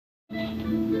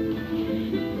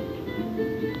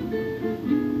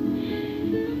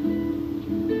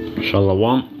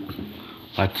Shalom.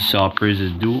 Like to say all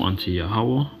praises due unto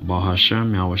Yahweh,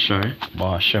 Bahashem, Yahushai,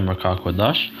 Bahashem,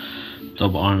 Rakakwadash.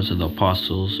 Double honors to the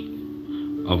apostles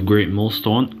of Great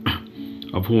Millstone,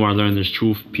 of whom I learned this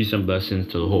truth. Peace and blessings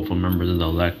to the hopeful members of the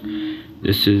elect.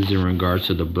 This is in regards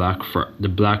to the Black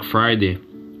Friday.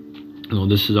 You know,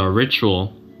 this is a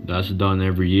ritual that's done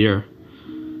every year.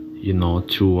 You know,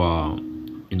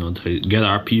 to get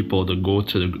our people to go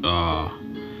to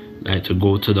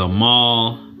the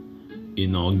mall. You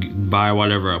know, buy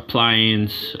whatever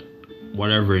appliance,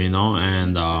 whatever, you know,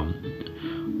 and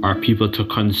our people to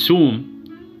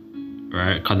consume,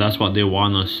 right? Because that's what they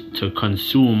want us to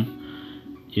consume,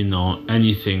 you know,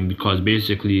 anything. Because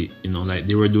basically, you know, like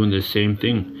they were doing the same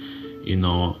thing, you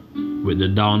know, with the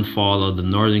downfall of the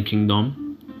Northern Kingdom,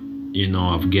 you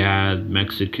know, of Gad,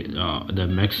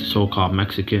 so-called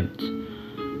Mexicans,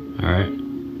 all right,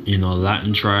 you know,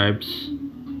 Latin tribes,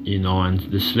 you know, and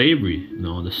the slavery, you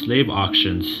know, the slave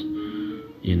auctions,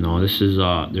 you know, this is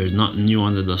there's nothing new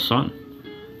under the sun,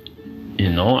 you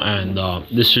know, and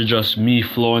this is just me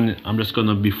flowing. I'm just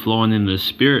gonna be flowing in the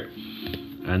spirit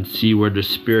and see where the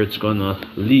spirit's gonna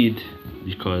lead,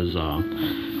 because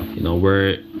you know,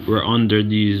 we're under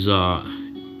these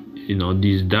you know,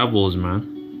 these devils, man,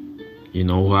 you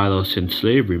know, who had us in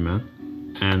slavery, man.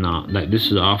 And like,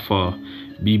 this is off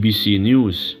BBC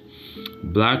News.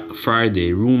 Black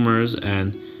Friday rumors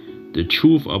and the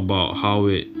truth about how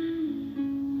it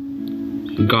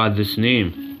got this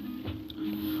name.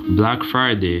 Black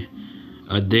Friday,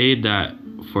 a day that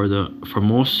for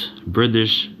most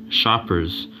British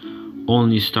shoppers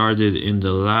only started in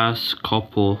the last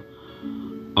couple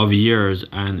of years,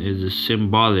 and is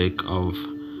symbolic of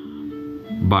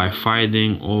by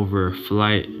fighting over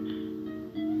flights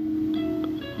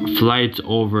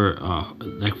over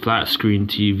like flat screen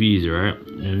TVs, right?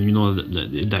 And you know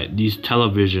that these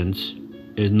televisions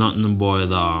is nothing but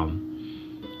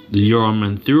the Urim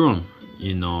and Thummim,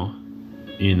 you know,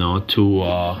 to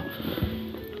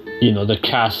you know, the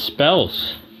cast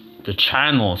spells, the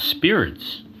channel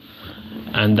spirits,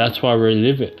 and that's why we're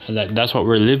living. Like, that's what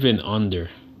we're living under.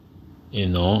 You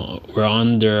know, we're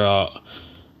under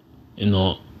you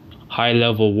know, high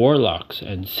level warlocks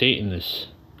and Satanists.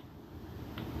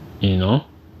 You know,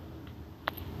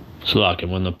 Salakia, I'm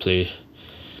gonna play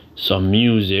some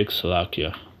music,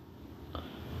 Salakia,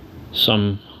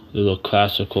 some little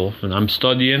classical. When I'm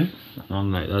studying, I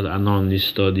normally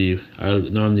study. I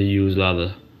normally use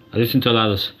I listen to a lot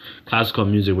of classical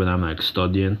music when I'm like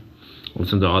studying. I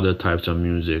listen to other types of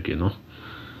music, you know,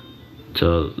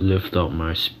 to lift up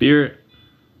my spirit.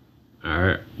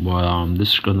 Alright, but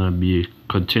this is gonna be a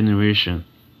continuation.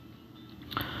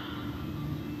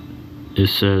 It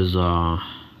says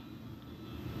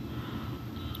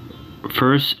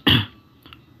first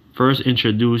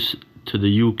introduced to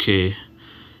the UK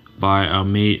by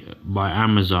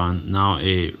Amazon, now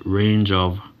a range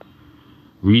of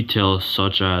retail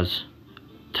such as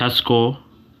Tesco,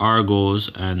 Argos,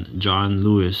 and John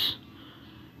Lewis.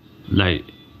 Like,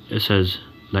 it says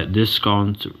like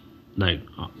discount, like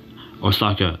or it's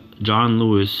like a John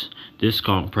Lewis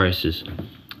discount prices.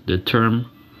 The term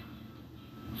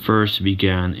first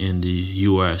began in the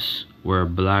US, where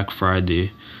Black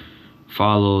Friday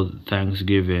followed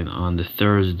Thanksgiving on the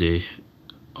Thursday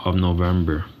of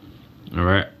November. All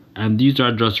right, and these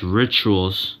are just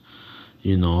rituals,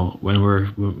 you know, when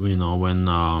you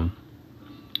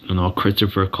know,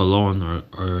 Christopher Columbus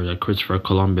or Christopher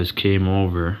Columbus came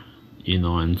over, you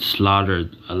know, and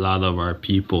slaughtered a lot of our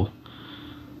people,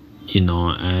 you know,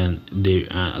 and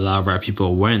a lot of our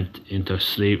people went into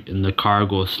the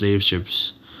cargo slave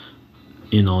ships,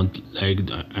 you know, like,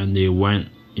 and they went,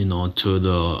 you know, to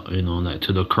the, you know, like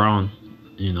to the crown,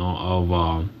 you know, of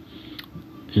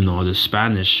you know, the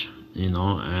Spanish, you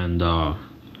know, and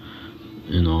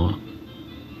you know,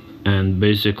 and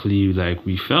basically, like,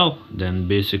 we fell. Then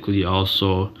basically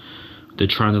also the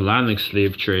transatlantic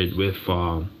slave trade with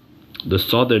the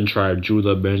southern tribe,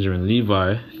 Judah, Benjamin,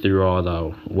 Levi,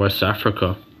 throughout West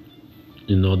Africa.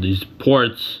 You know, these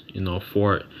ports, you know,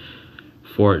 Fort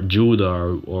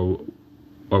Judah or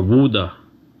Wuda,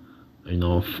 you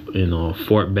know,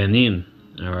 Fort Benin,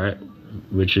 all right,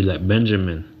 which is like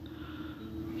Benjamin,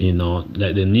 you know,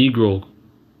 like the Negro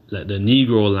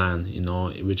land, you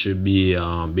know, which would be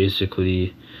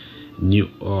basically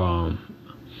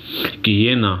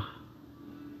Guyana,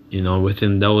 you know,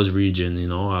 within those regions, you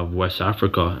know, of West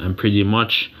Africa. And pretty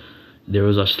much there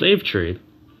was a slave trade,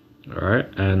 all right,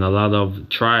 and a lot of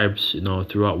tribes, you know,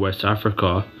 throughout West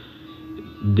Africa,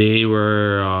 they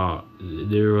were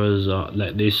there was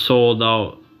like they sold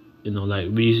out, like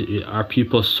our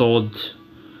people sold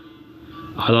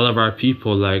a lot of our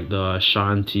people, like the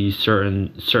Ashanti,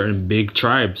 certain big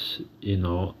tribes,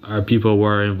 our people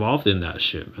were involved in that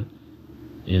shit, man.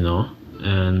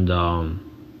 And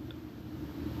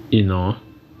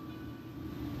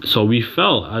so we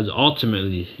felt as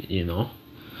ultimately,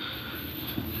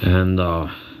 and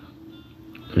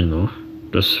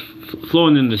just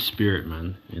flowing in the spirit,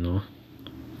 man.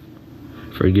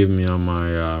 Forgive me on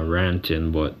my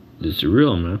ranting, but it's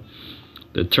real, man.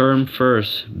 The term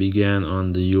first began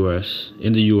in the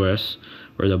US,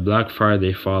 where the Black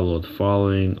Friday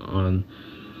following on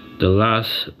the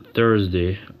last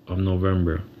Thursday of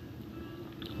November.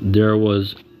 There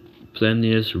was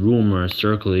plenteous rumors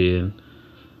circulating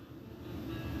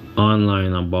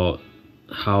online about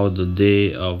how the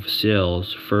day of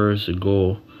sales first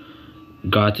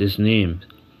got its name,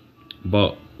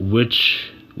 but which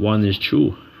one is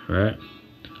true, right?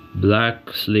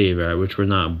 Black slave, right? Which we're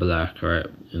not black, right?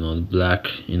 Black,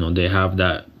 they have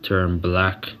that term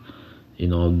black,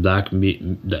 black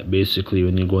that basically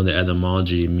when you go into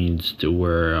etymology, it means to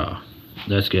wear,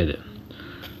 let's get it.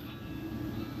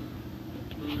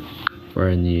 For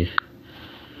any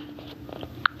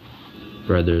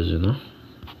brothers,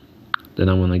 Then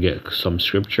I'm gonna get some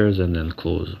scriptures and then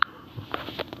close.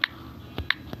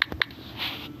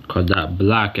 Cause that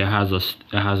black, it has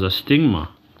a stigma.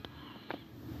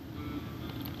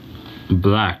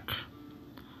 Black,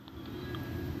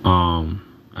 an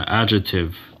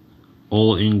adjective,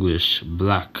 Old English,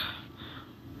 black,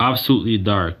 absolutely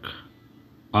dark,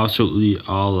 absolutely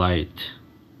all light,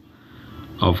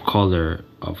 of color,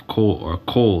 of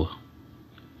coal,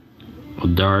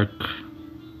 dark,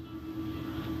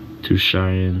 to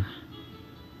shine,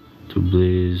 to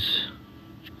blaze.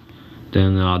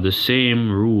 Then the same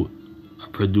root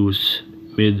produce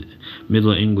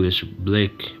Middle English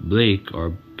Blake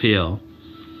or pale,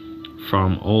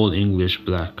 from Old English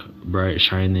black, bright,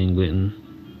 shining, glittening,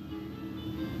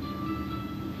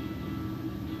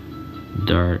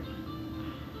 dark.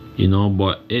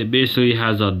 But it basically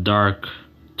has a dark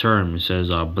term. It says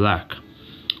black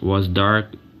was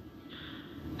dark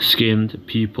skinned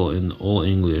people in Old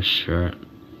English, right?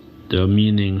 The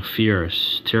meaning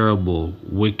fierce, terrible,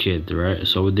 wicked, right?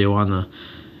 So they wanna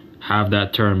have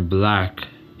that term black,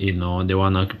 they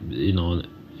wanna,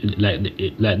 like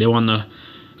they wanna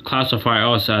classify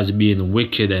us as being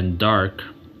wicked and dark,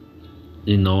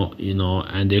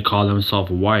 and they call themselves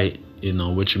white,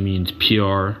 which means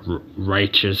pure,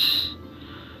 righteous.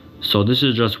 So this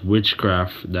is just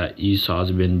witchcraft that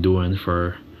Esau's been doing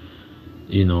for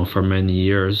many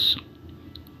years,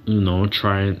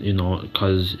 trying,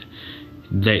 because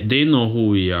they know who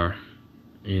we are,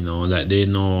 like they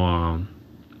know,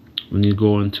 when you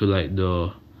go into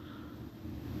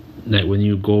when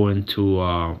you go into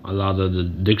a lot of the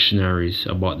dictionaries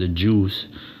about the Jews,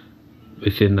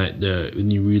 within when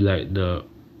you read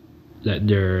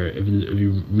if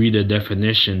you read the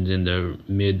definitions in the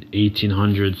mid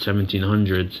 1800s,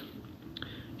 1700s,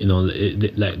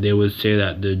 they would say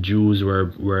that the Jews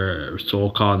were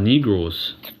so-called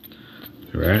Negroes,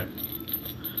 right?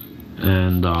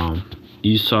 And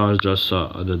Esau is just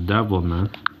the devil, man.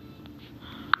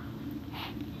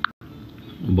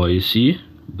 But you see,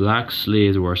 black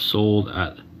slaves were sold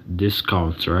at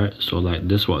discounts, right? So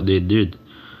this what they did,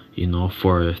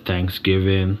 for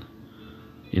Thanksgiving,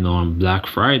 on Black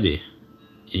Friday,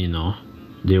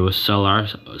 they would sell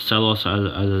us at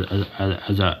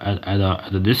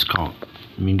a discount.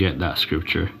 Let me get that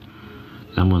scripture.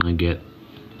 I'm gonna get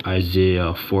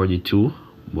Isaiah 42,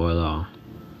 but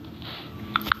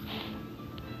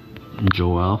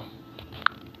Joel.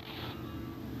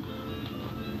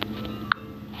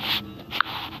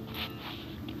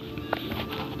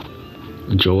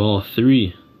 Joel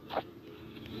 3,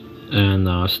 and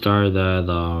start at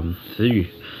 3.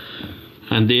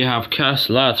 And they have cast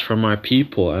lots for my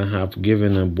people, and have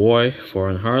given a boy for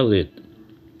an harlot,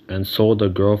 and sold a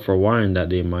girl for wine that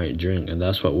they might drink. And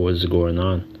that's what was going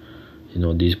on.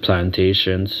 These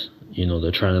plantations,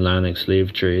 the transatlantic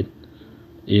slave trade,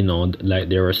 like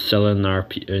they were selling our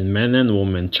men and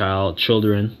women,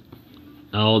 children,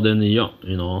 old and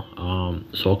young,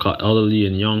 so-called elderly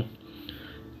and young,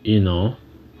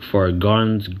 for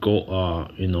guns,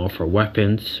 for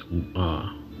weapons,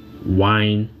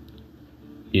 wine,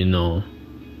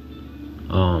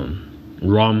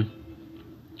 rum,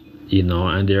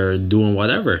 and they're doing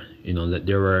whatever, that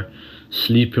they were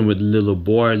sleeping with little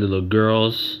boys, little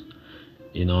girls,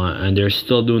 and they're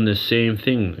still doing the same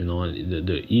thing,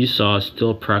 the Esau is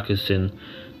still practicing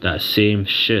that same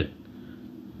shit,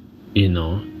 You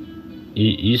know,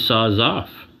 Esau's off.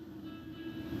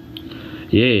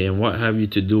 Yea, and what have you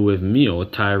to do with me, O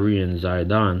Tyre and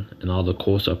Zidon, and all the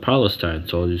coasts of Palestine?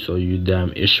 So you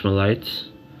damn Ishmaelites,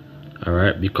 all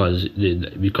right? Because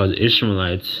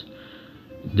Ishmaelites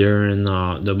during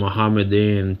the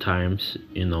Mohammedan times,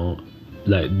 you know,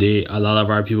 like a lot of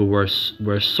our people were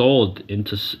sold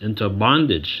into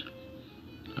bondage,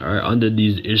 all right, under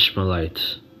these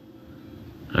Ishmaelites,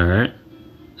 all right.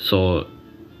 So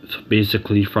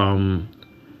basically from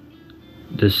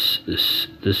the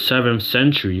 7th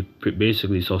century,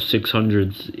 basically, so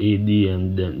 600s AD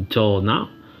and then until now,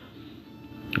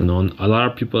 you know, a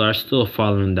lot of people are still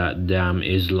following that damn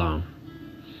Islam.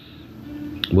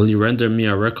 Will you render me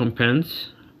a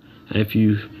recompense? And if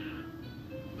you,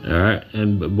 all right,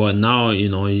 and but now, you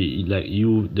know, like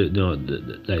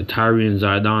like Tyre and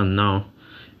Zidon now,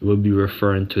 it will be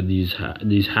referring to these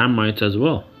Hamites as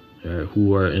well, who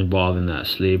were involved in that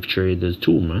slave trade as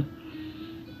too, man.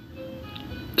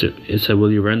 It said,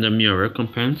 will you render me a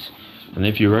recompense? And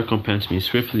if you recompense me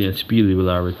swiftly and speedily, will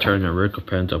I return a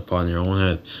recompense upon your own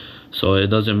head. So it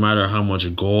doesn't matter how much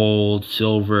gold,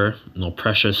 silver, you know,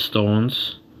 precious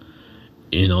stones,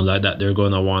 you know, like that they're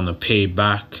going to want to pay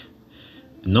back.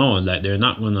 No, like they're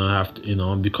not going to have to, you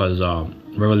know, because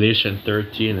Revelation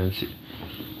 13 and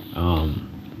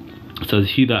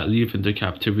says, he that leaveth into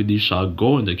captivity shall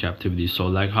go into captivity. So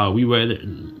like how we were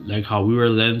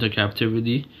led into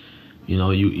captivity, you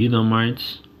know, you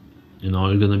Edomites, you know,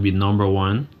 you're gonna be number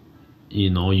one.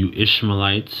 You know, you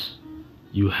Ishmaelites,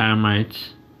 you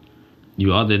Hamites,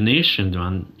 you other nations,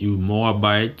 man, you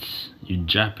Moabites,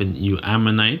 you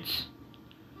Ammonites,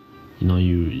 you know,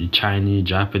 you Chinese,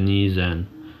 Japanese, and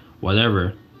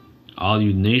whatever, all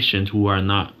you nations who are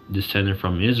not descended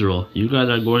from Israel, you guys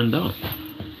are going down.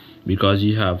 Because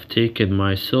you have taken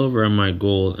my silver and my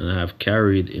gold, and have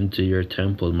carried into your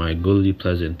temple my goodly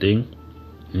pleasant thing.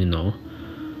 You know,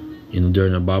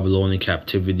 during the Babylonian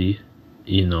captivity,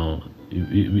 you know,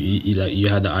 you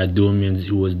had the Idumeans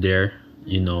who was there,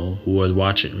 you know, who was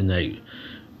watching, like,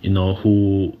 you know,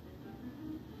 who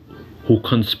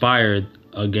conspired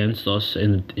against us,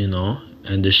 and you know,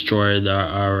 and destroyed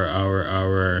our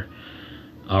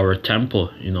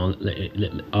temple, you know,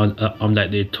 that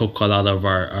they took a lot of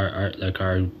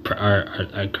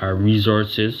our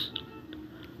resources,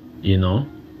 you know,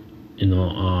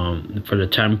 for the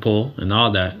temple and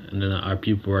all that, and then our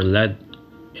people were led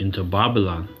into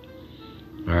Babylon,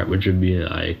 all right, which would be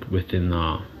like within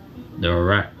the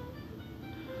Iraq,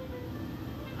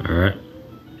 all right,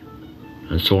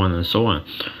 and so on and so on.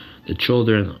 The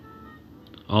children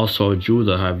also of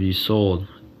Judah have ye sold.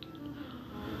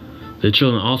 The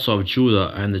children also of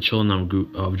Judah and the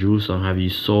children of Jerusalem have ye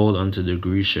sold unto the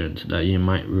Grecians, that ye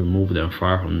might remove them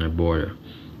far from their border.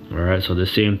 All right, so the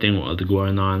same thing was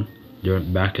going on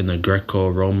back in the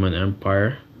Greco-Roman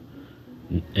Empire,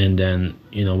 and then,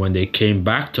 you know, when they came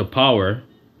back to power,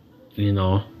 you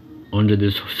know, under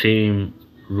this same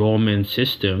Roman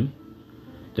system,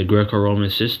 the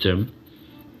Greco-Roman system,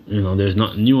 you know, there's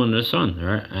nothing new under the sun,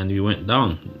 right? And we went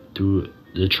down through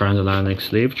the transatlantic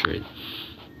slave trade.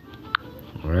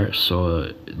 All right,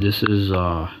 so this is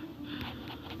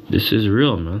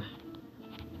real, man.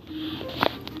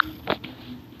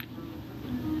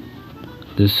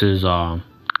 This is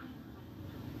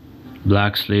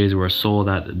black slaves were sold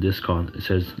at a discount. It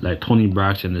says, like Tony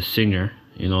Braxton, the singer,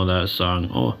 you know that song,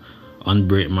 oh,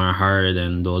 Unbreak My Heart,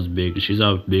 and those big, she's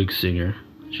a big singer.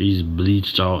 She's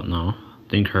bleached out now. I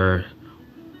think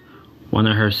one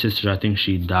of her sisters, I think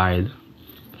she died.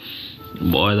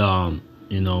 But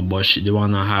you know, but they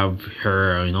wanna have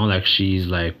her, you know, like she's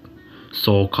like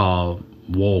so-called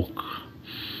woke.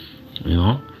 You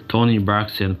know, Tony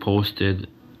Braxton posted,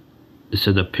 it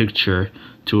said, a picture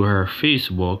to her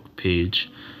Facebook page,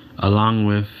 along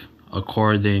with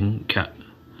accompanying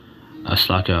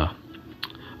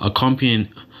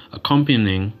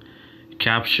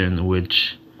caption,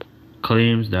 which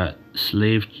claims that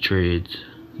slave traders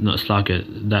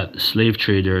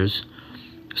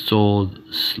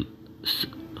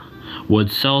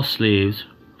would sell slaves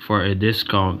for a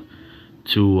discount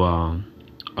to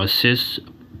assist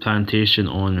plantation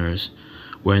owners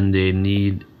when they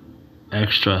need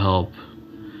extra help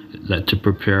to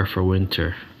prepare for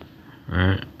winter.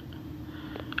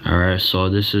 All right, so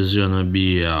this is gonna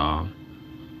be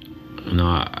you know,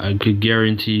 I could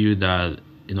guarantee you that,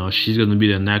 you know, she's gonna be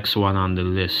the next one on the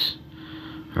list.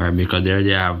 All right, because there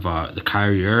they have the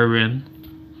Kyrie Irving,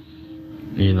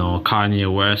 you know,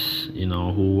 Kanye West, you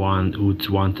know, who want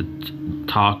to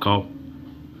talk up,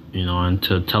 you know, and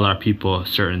to tell our people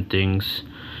certain things.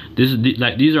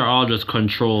 These are all just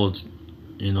controlled,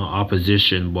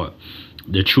 opposition, but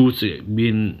the truth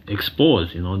being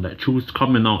exposed, that truth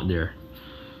coming out there,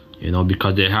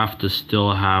 because they have to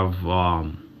still have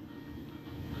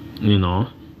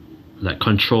like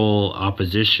control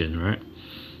opposition, right?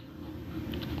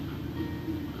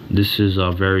 This is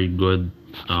a very good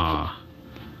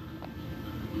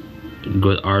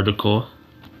good article.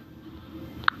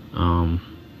 I'm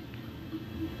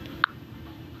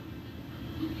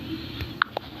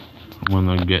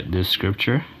gonna get this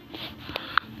scripture.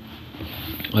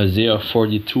 Isaiah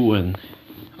 42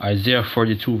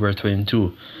 verse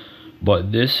 22.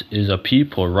 But this is a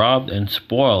people robbed and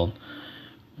spoiled.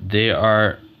 They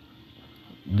are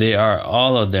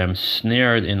all of them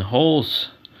snared in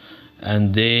holes,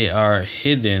 and they are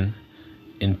hidden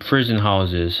in prison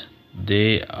houses.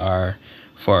 They are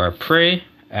for a prey,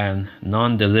 and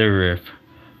none delivereth,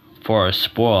 for a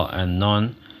spoil, and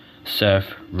none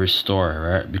saith restore.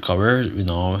 Right? Because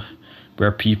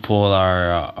where people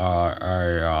are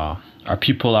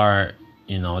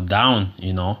down,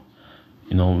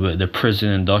 with the prison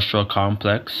industrial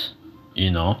complex,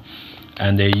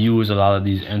 and they use a lot of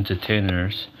these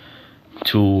entertainers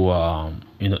to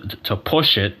to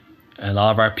push it, and a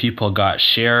lot of our people got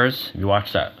shares. You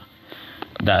watch that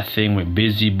thing with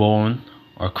Busy Bone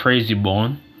or Crazy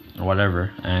Bone or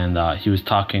whatever, and he was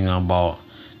talking about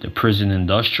the prison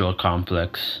industrial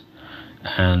complex,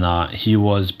 and he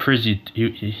was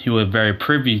very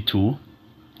privy to,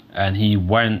 and he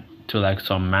went to like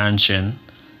some mansion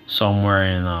somewhere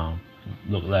in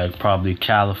look like probably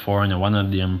California, one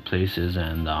of them places,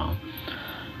 and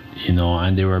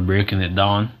and they were breaking it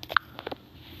down.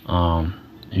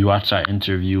 You watch that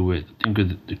interview with, I think,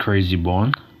 with the Crazy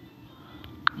Bone.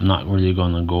 I'm not really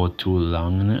gonna go too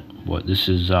long in it, but this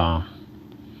is the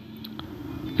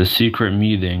secret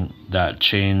meeting that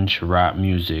changed rap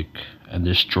music and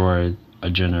destroyed a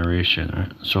generation.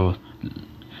 Right? So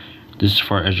this is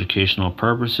for educational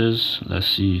purposes. Let's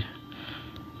see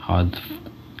I'm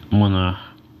gonna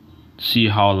see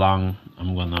how long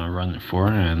I'm gonna run it for,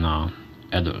 and I'm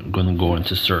gonna go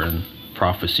into certain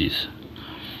prophecies.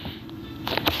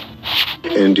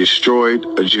 And destroyed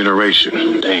a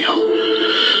generation. Damn.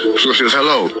 So it says,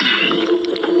 hello.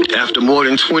 After more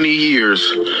than 20 years,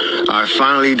 I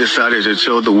finally decided to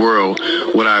tell the world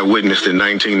what I witnessed in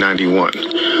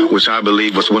 1991, which I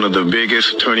believe was one of the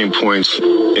biggest turning points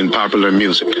in popular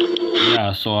music.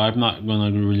 Yeah, so I'm not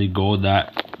gonna really go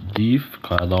that deep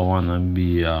because I don't want to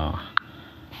be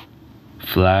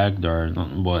flagged or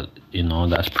nothing, but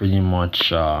that's pretty much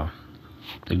the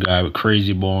guy with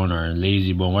Crazy Bone or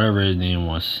Lazy Bone, whatever his name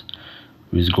was,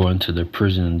 who was going to the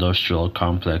prison industrial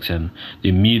complex, and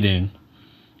the meeting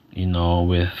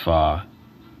with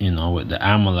the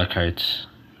Amalekites,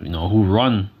 who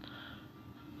run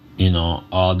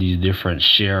all these different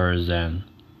shares, and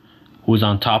who's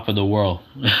on top of the world,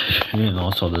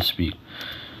 so to speak.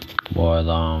 But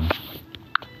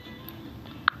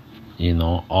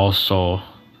also,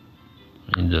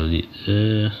 let me delete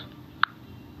this.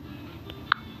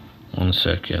 1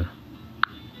 second.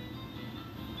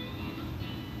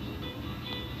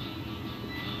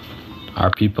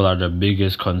 Our people are the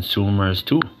biggest consumers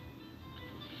too.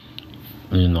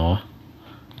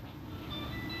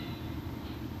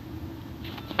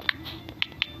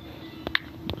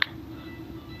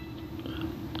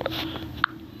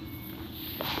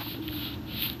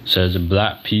 Says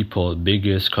black people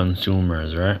biggest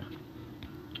consumers, right?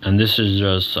 And this is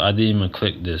just, I didn't even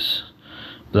click this.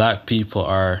 Black people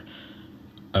are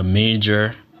a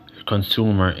major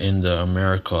consumer in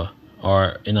America.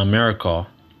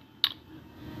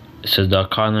 It says the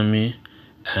economy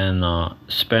and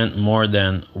spent more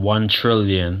than 1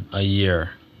 trillion a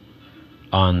year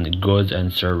on goods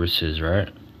and services, right?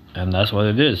 And that's what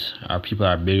it is. Our people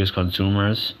are biggest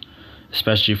consumers,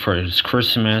 especially for this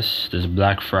Christmas, this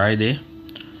Black Friday.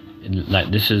 Like,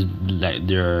 this is like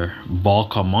their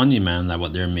bulk of money, man, like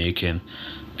what they're making.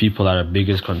 People are the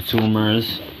biggest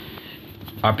consumers.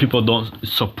 Our people don't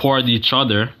support each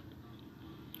other,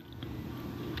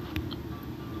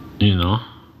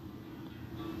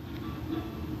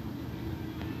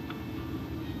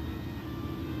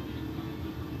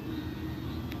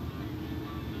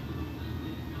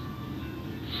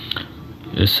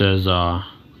 It says,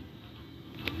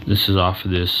 this is off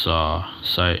of this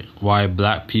site, why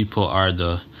black people are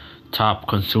the top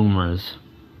consumers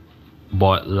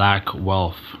but lack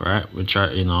wealth, right? Which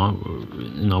are,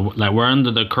 like, we're under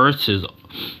the curses,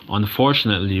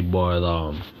 unfortunately, but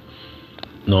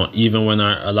even when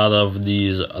a lot of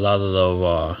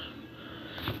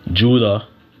Judah,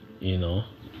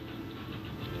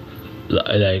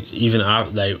 like even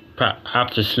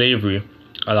after slavery,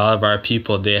 a lot of our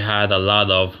people, they had a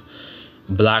lot of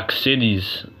black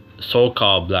cities,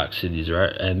 so-called black cities,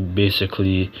 right? And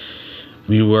basically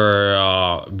we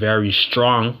were very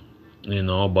strong,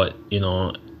 but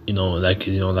like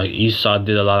Esau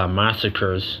did a lot of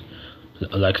massacres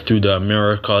like through the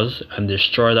Americas and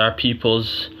destroyed our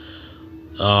people's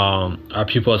plan,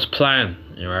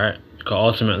 right? Because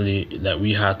ultimately that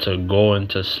we had to go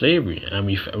into slavery, and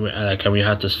we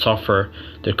had to suffer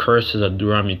the curses of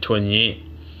Deuteronomy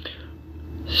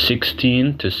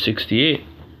 28:16 to 68.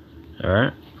 All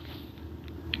right,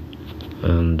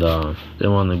 and they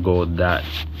want to go that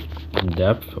in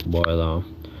depth, but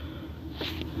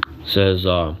says,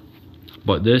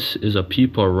 but this is a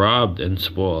people robbed and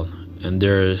spoiled, and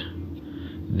there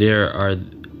are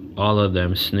all of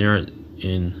them snared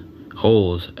in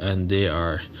holes, and they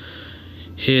are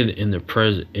hid in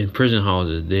prison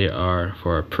houses. They are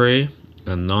for a prey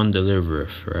and none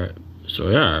delivereth, right?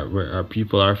 So yeah, our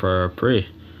people are for our prey,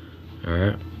 all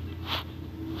right,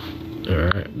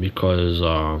 because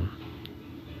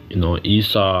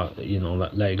Esau,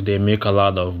 like they make a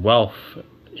lot of wealth,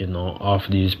 off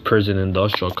these prison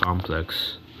industrial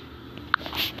complex.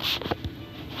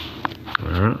 All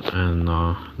right, and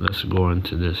let's go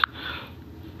into this.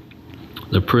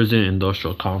 The prison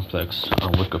industrial complex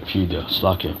on Wikipedia.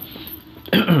 Slack it.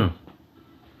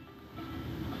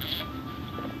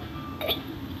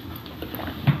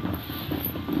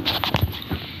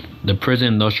 The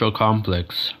prison industrial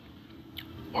complex,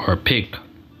 or PIC.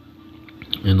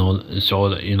 So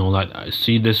like I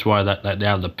see this why that they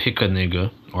have the pick a nigga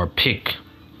or pick.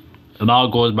 It all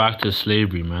goes back to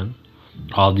slavery, man.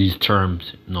 All these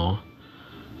terms,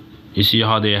 You see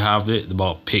how they have it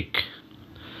about pick.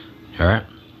 Alright?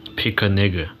 Pick a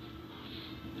nigga.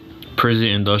 Prison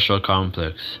industrial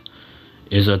complex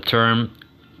is a term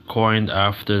coined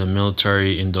after the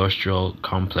military industrial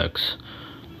complex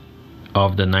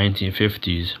of the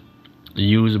 1950s,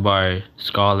 used by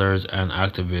scholars and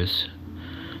activists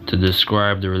to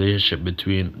describe the relationship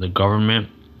between the government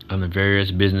and the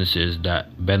various businesses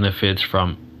that benefits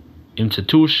from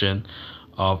institution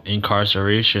of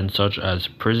incarceration, such as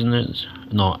prisons,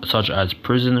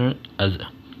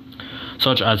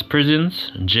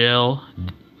 jail.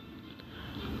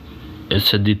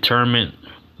 It's a determined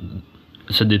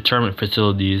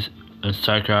facilities and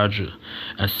psychological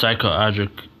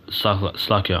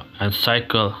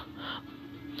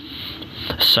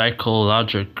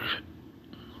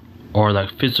or like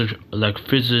physical,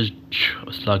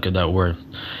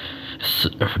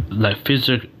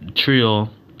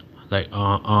 like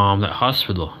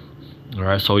hospital. All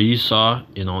right, so you saw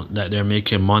that they're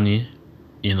making money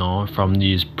from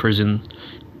these prison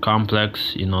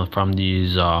complex, from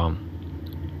these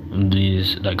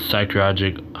like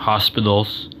psychiatric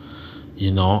hospitals,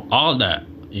 all that,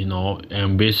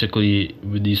 and basically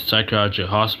with these psychiatric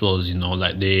hospitals,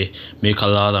 like they make a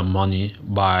lot of money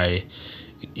by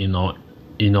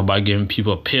by giving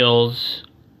people pills,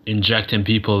 injecting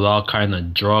people with all kind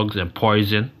of drugs and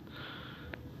poison,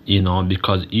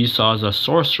 because Esau is a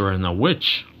sorcerer and a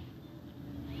witch.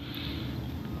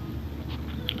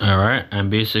 All right,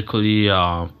 and basically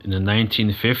in the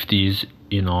 1950s,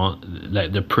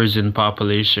 like the prison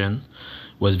population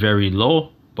was very low,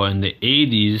 but in the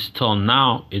 80s till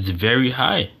now it's very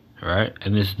high, right?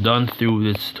 And it's done through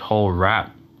this whole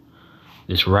rap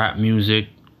music,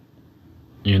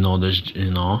 because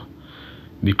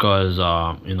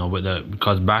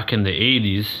because back in the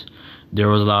 80s there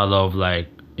was a lot of like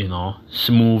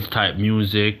smooth type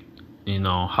music,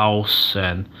 house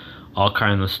and all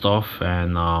kind of stuff,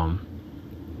 and our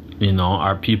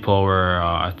people were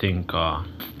I think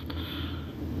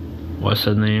what's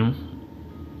the name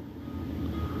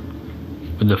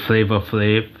with the Flavor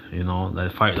Flav,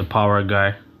 that Fight the Power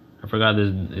guy. I forgot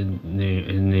his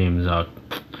name's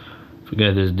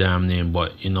forget his damn name,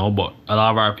 but but a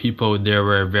lot of our people there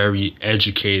were very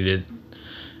educated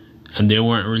and they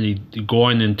weren't really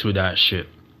going into that shit.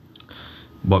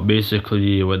 But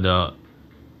basically with the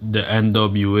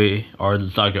NWA or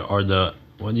the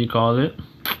what do you call it?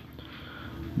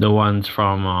 The ones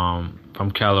from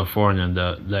California,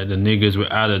 the niggas with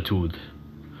attitude.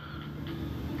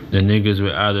 The niggas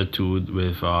with attitude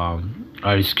with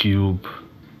Ice Cube,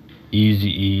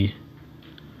 Eazy-E,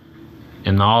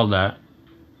 and all that.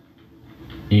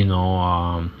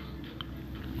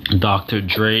 Dr.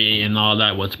 Dre and all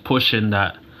that was pushing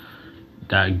that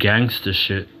gangster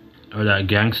shit or that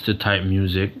gangster type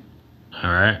music.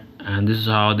 Alright, and this is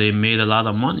how they made a lot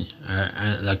of money. Alright,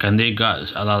 and they got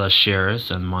a lot of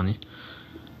shares and money.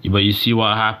 But you see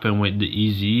what happened with the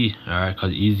Eazy-E, alright,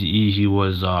 because Eazy-E, he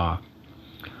was I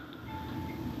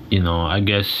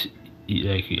guess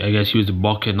I guess he was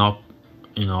bucking up,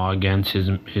 you know, against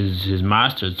his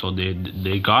masters, so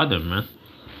they got him, man.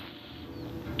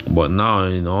 But now,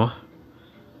 you know,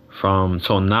 with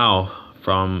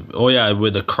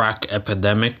the crack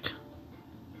epidemic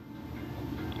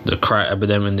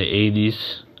in the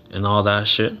 80s and all that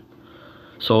shit.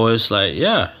 So it's like,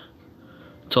 yeah,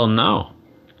 till now,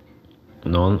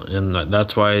 you know, and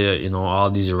that's why, you know, all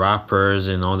these rappers,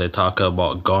 you know, they talk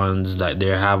about guns, like they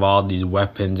have all these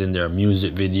weapons in their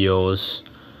music videos,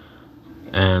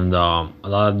 and a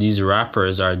lot of these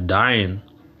rappers are dying.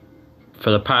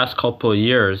 For the past couple of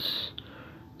years,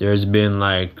 there's been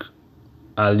like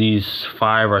at least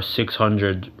 500 or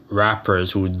 600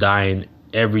 rappers who dying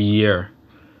every year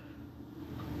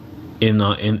in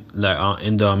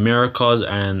the Americas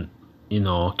and, you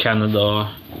know,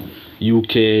 Canada,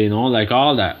 UK, you know, like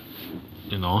all that,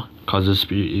 you know, because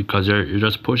you're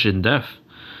just pushing death.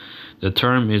 The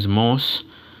term is most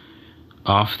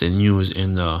often used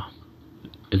in the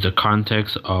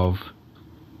context of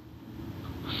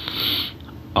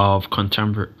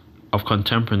contemporary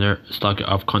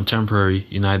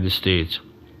United States,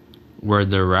 where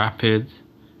the rapid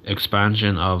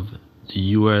expansion of the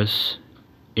U.S.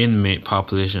 inmate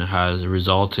population has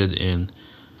resulted in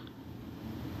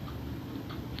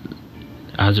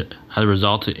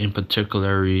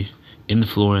particularly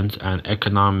influence and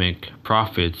economic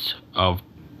profits of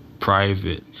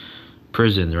private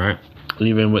prison, right?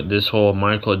 Even with this whole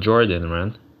Michael Jordan,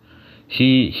 man,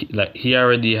 he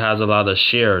already has a lot of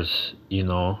shares, you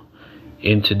know,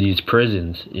 into these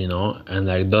prisons, you know, and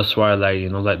like that's why, like, you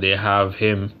know, like they have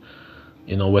him,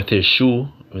 you know, with his shoe,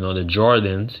 you know, the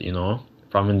Jordans, you know,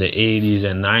 from in the 80s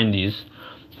and 90s,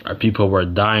 people were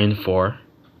dying for,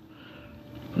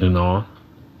 you know,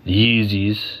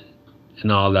 Yeezys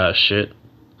and all that shit,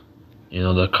 you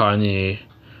know, the Kanye,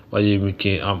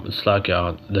 it's like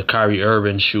the Kyrie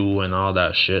Irving shoe and all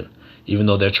that shit, even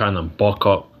though they're trying to buck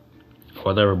up,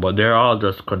 whatever, but they're all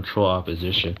just control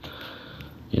opposition,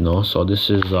 you know. So this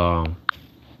is I'm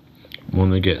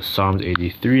gonna get Psalms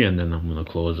 83 and then I'm gonna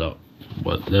close out.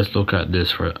 But let's look at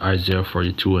this for Isaiah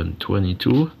 42 and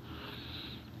 22.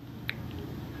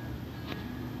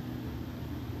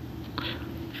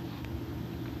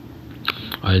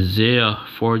 Isaiah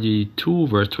 42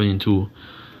 verse 22,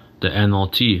 the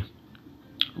NLT.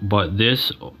 But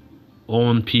this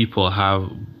own people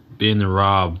have been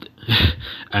robbed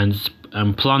and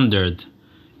plundered,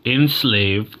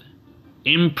 enslaved,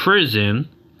 imprisoned,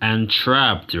 and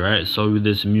trapped, right? So with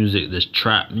this music, this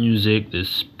trap music,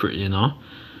 this, you know,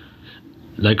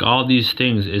 like all these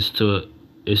things is to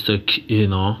you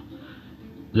know,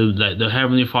 the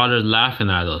Heavenly Father is laughing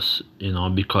at us, you know,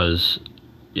 because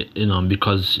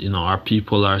our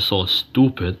people are so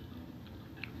stupid,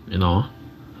 you know.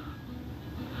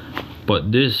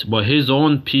 But his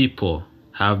own people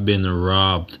have been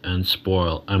robbed and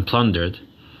spoiled and plundered,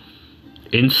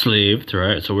 enslaved,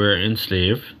 right? So we're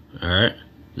enslaved, all right?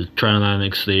 The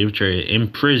transatlantic slave trade,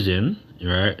 imprisoned,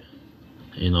 right?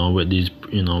 You know, with these,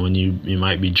 you know, when you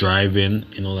might be driving,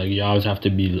 you know, like you always have to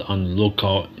be on the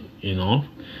lookout, you know,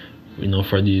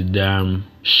 for these damn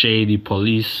shady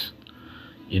police,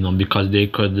 you know, because they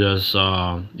could just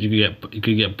you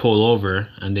could get pulled over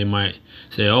and they might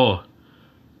say, oh,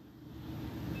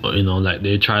 you know, like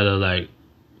they try to, like,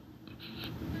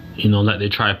 you know, like they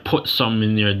try to put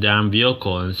something in your damn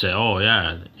vehicle and say, oh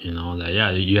yeah, you know, like, yeah,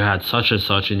 you had such and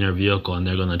such in your vehicle and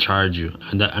they're gonna charge you,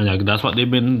 and like that's what they've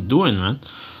been doing, man.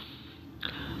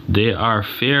 They are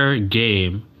fair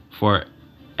game for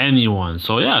anyone.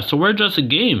 So yeah, so we're just a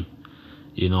game,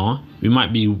 you know. We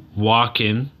might be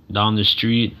walking down the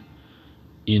street,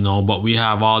 you know, but we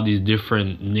have all these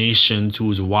different nations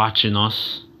who's watching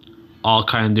us, all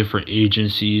kind of different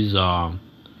agencies,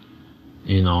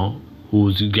 you know,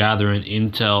 who's gathering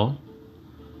intel,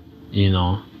 you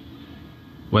know,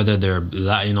 whether they're,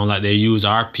 you know, like they use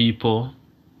our people,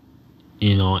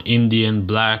 you know, Indian,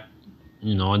 black,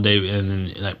 you know,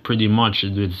 and like pretty much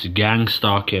it's gang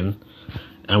stalking,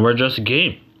 and we're just a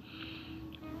game,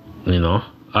 you know.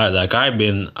 I've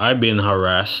been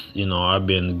harassed, you know, I've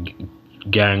been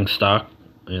gang stalked,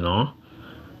 you know,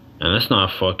 and it's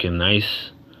not fucking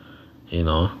nice, you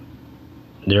know.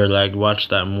 They're like, watch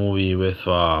that movie with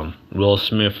Will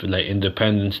Smith, like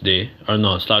Independence Day, or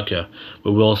no, it's like, yeah,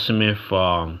 with Will Smith,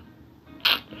 I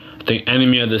think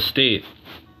Enemy of the State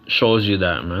shows you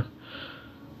that, man.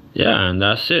 Yeah, and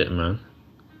that's it, man.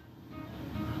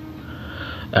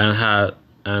 And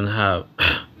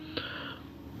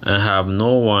have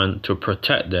no one to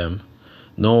protect them,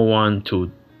 no one to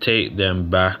take them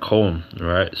back home,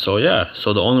 right? So yeah,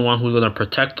 so the only one who's gonna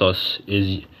protect us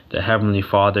is the Heavenly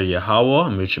Father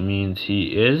Yahweh, which means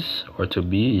He is or to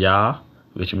be, Yah,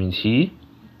 which means He,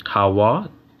 Hawa,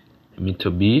 mean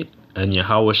to be, and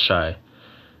Yahweh Shai,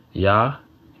 Yah,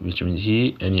 which means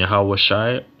He, and Yahweh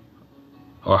Shai,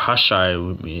 or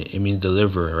Hashai, it means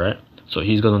deliverer, right? So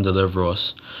He's gonna deliver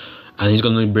us, and He's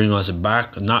gonna bring us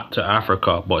back, not to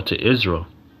Africa, but to Israel.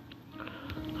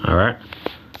 All right.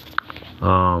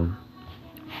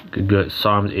 Good.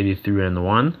 Psalms 83 and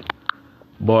 1.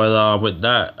 But with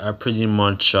that, I pretty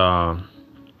much I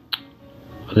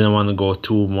didn't want to go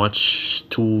too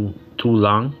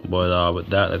long. But with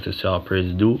that, like to say, all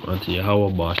praise due unto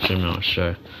Yahweh, Ba'ashem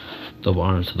Yahshua. Double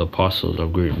honor to the apostles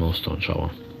of Great Millstone.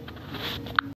 Shalom.